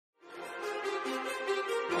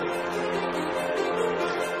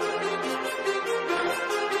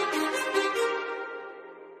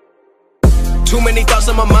Too many thoughts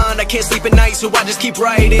on my mind, I can't sleep at night, so I just keep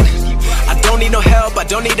writing. I don't need no help, I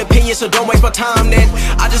don't need opinions, so don't waste my time then.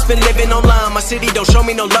 I just been living online, my city don't show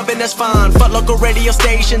me no love and that's fine. Fuck local radio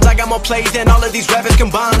stations, I got more plays than all of these rappers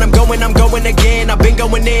combined. I'm going again, I've been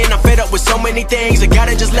going in, I'm fed up with so many things. I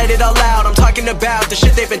gotta just let it all out, I'm talking about the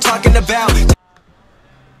shit they've been talking about.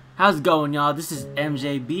 How's it going, y'all? This is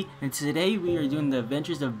MJB, and today we are doing the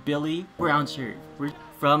Adventures of Billy Brownshirt. We're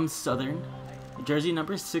from Southern, jersey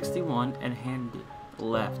number 61, and hand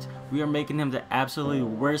left. We are making him the absolutely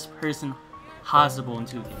worst person possible in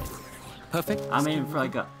 2K. Perfect. I'm aiming for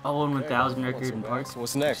like a 0-1000 record in parks.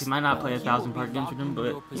 What's next? She might not play 1,000 park games with him,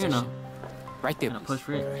 but you know, right there. gonna push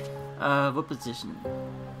for it. What position?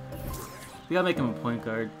 We gotta make him a point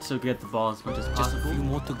guard so we get the ball as much as possible. Just a few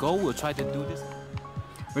more to go. We'll try to do this.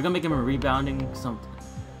 We're gonna make him a rebounding something.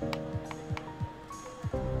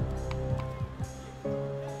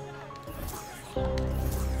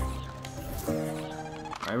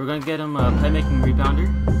 Alright, we're gonna get him a playmaking rebounder.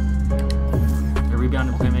 A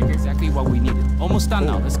rebounding playmaker. Exactly what we needed. Almost done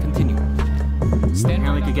now. Let's continue. Stand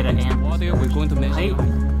Apparently could get an amp. We're going to measure height.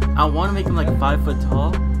 I want to make him like 5 foot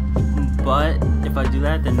tall, but if I do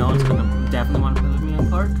that, then no one's gonna definitely want to play with me in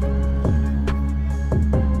park.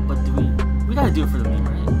 But we gotta do it for the meme,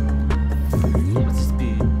 right? What's his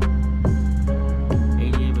speed?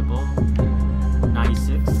 88 with ball?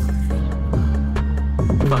 96?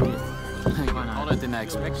 Fuck it. Why not? Taller than I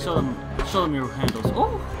expected. Show them your handles.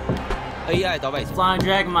 Oh! AI 到外线。 Flying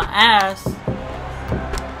dragon my ass.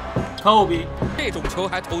 Kobe. 这种球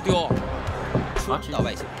还投丢。 Watch it. 到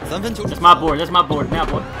外线，三分球。 That's my board. That's my board. Now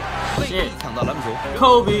board. 被 Shit. 抢到篮球。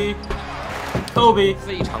 Kobe. Kobe.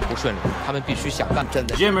 非常不顺利，他们必须想办法。站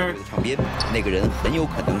在 Jimmer. 场边，那个人很有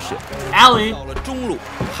可能是 Alley. 到了中路，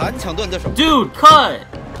韩抢断的手。 Dude, cut.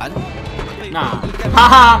 韩。 Nah.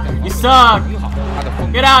 Haha. You suck. 他的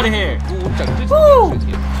风 Get out of here. 整支 Woo.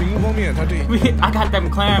 进攻方面，他这 I got them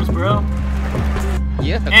clams, bro.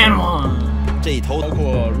 也很 And one. 这一投包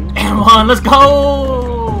括 And one. Let's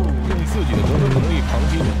go. 用自己的得分能力扛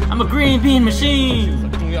击我 I'm a green bean machine.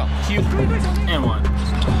 很重要，机会。 And one.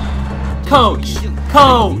 Coach.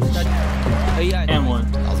 Coach. AI And one.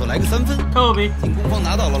 打算来个三分， Kobe. 进攻方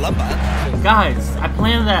拿到了篮板。 Guys, I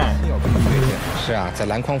planned that. 是啊，在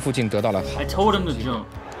篮筐附近得到了好。 I told him to jump.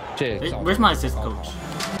 这 Where's my assist coach?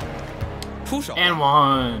 出手 And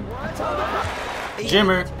one.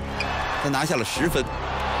 Jimmer. 他拿下了10分，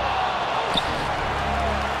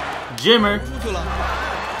 Jimmer. 出去了。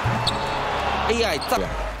AI 在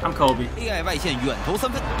I'm Kobe. AI 外线远投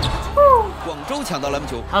三分，广州抢到篮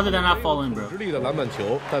球。 How did I not fall in, bro? 实力的篮板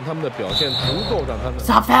球，但他们的表现足够让他们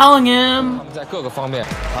Stop fouling him. 他们在各个方面，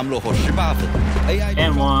他们落后18分。AI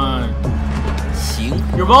And one. 行，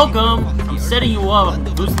 You're welcome. I'm setting you up. I'm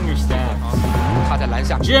boosting your stats. 他在篮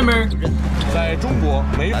下 Jimmer. 在中国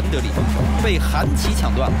没有难得里被韩琦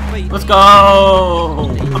抢断，被 Let's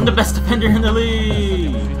go. I'm the best defender in the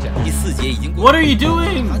league. 第4节已经过。 What are you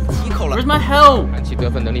doing? 韩琦扣篮 Where's my help? 韩琦得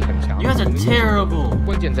分能力很强 You，guys are terrible.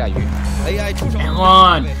 关键在于 ，AI 出手， And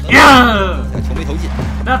one. Yeah. 球没投进，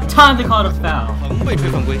 About time they called a foul. 横被吹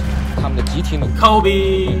犯规，他们的集体努力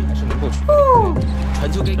Kobe. 还是能够取得。 Woo.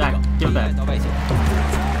 传球给 Back. Give it back. 到外线，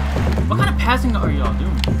 What kind of passing are y'all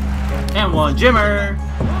doing? And one. Jimmer.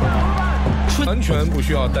 完全不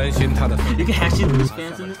需要担心他的 You can actually lose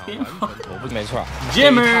fans in this game. 没错，对于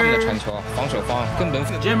他们的 Jimmer. 传球，防守方根本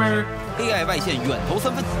Jimmer. AI 外线远投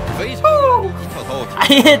三分，非常跳投， I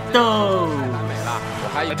hit though. 我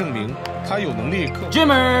还以为证明他有能力克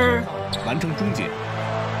Jimmer. 完成终结。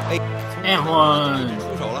 And one.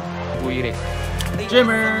 出手了注意力。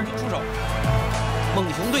 Jimmer. 出手，猛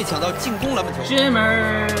熊队抢到进攻篮板球，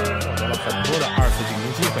 Jimmer. 得了很多的2次进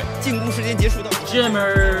攻机会。进攻时间结束到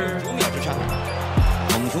Jimmer. 9秒之差，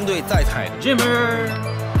猛熊队再踩 Jimmer.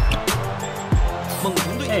 猛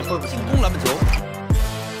熊队哎不进攻篮板球。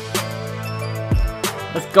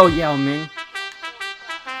 Let's go, Yao Ming.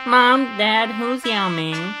 Mom, Dad, who's Yao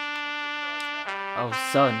Ming? Oh,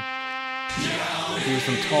 son. Here's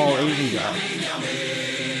some tall Asian guy.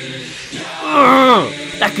 Ugh,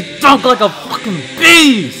 that could dunk like a fucking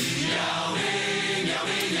beast!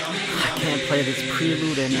 I can't play this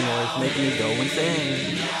prelude anymore. It's making me go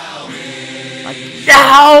insane. Like,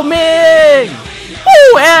 Yao Ming!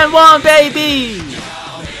 Woo! And one, baby!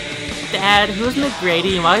 Dad, who's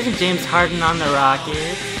McGrady and why isn't James Harden on the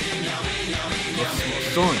Rockets?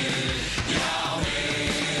 Son.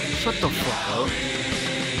 Shut the fuck up.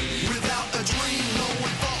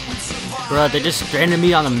 Bro, they just stranded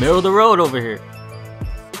me on the middle of the road over here.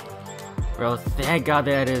 Bro, thank God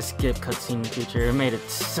they had a skip cutscene feature. It made it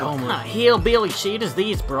so much. What kind of hillbilly shit is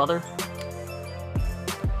these, brother?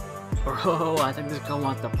 Or Bro, I think this girl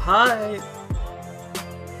wants the pipe.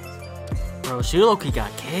 Bro, she low-key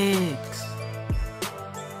got kicks.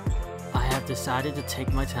 I have decided to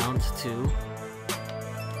take my talents to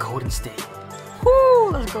Golden State.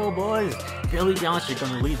 Woo! Let's go, boys. Billy Brownshirt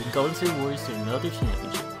gonna lead the Golden State Warriors to another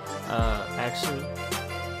championship. Actually,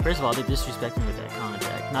 first of all, they disrespected me with that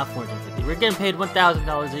contract. Not $450. We're getting paid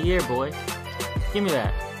 $1,000 a year, boy. Give me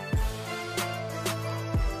that.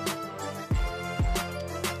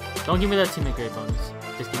 Don't give me that teammate grade bonus.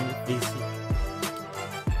 Just give me the VC.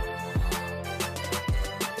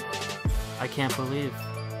 I can't believe.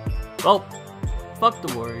 Well, fuck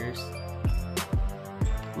the Warriors.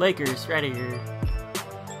 Lakers, right here.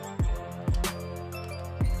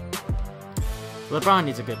 LeBron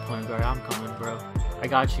needs a good point guard. I'm coming, bro. I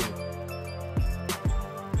got you.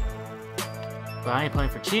 But I ain't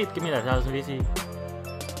playing for cheap. Give me that 1,000 VC.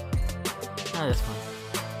 Oh, that's fine.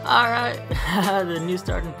 Alright, the new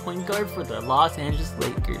starting point guard for the Los Angeles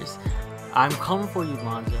Lakers. I'm coming for you,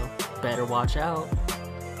 Lonzo. Better watch out.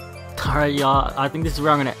 Alright, y'all. I think this is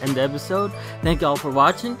where I'm going to end the episode. Thank y'all for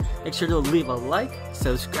watching. Make sure to leave a like,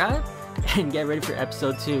 subscribe, and get ready for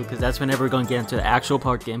episode 2, because that's whenever we're going to get into the actual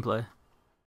park gameplay.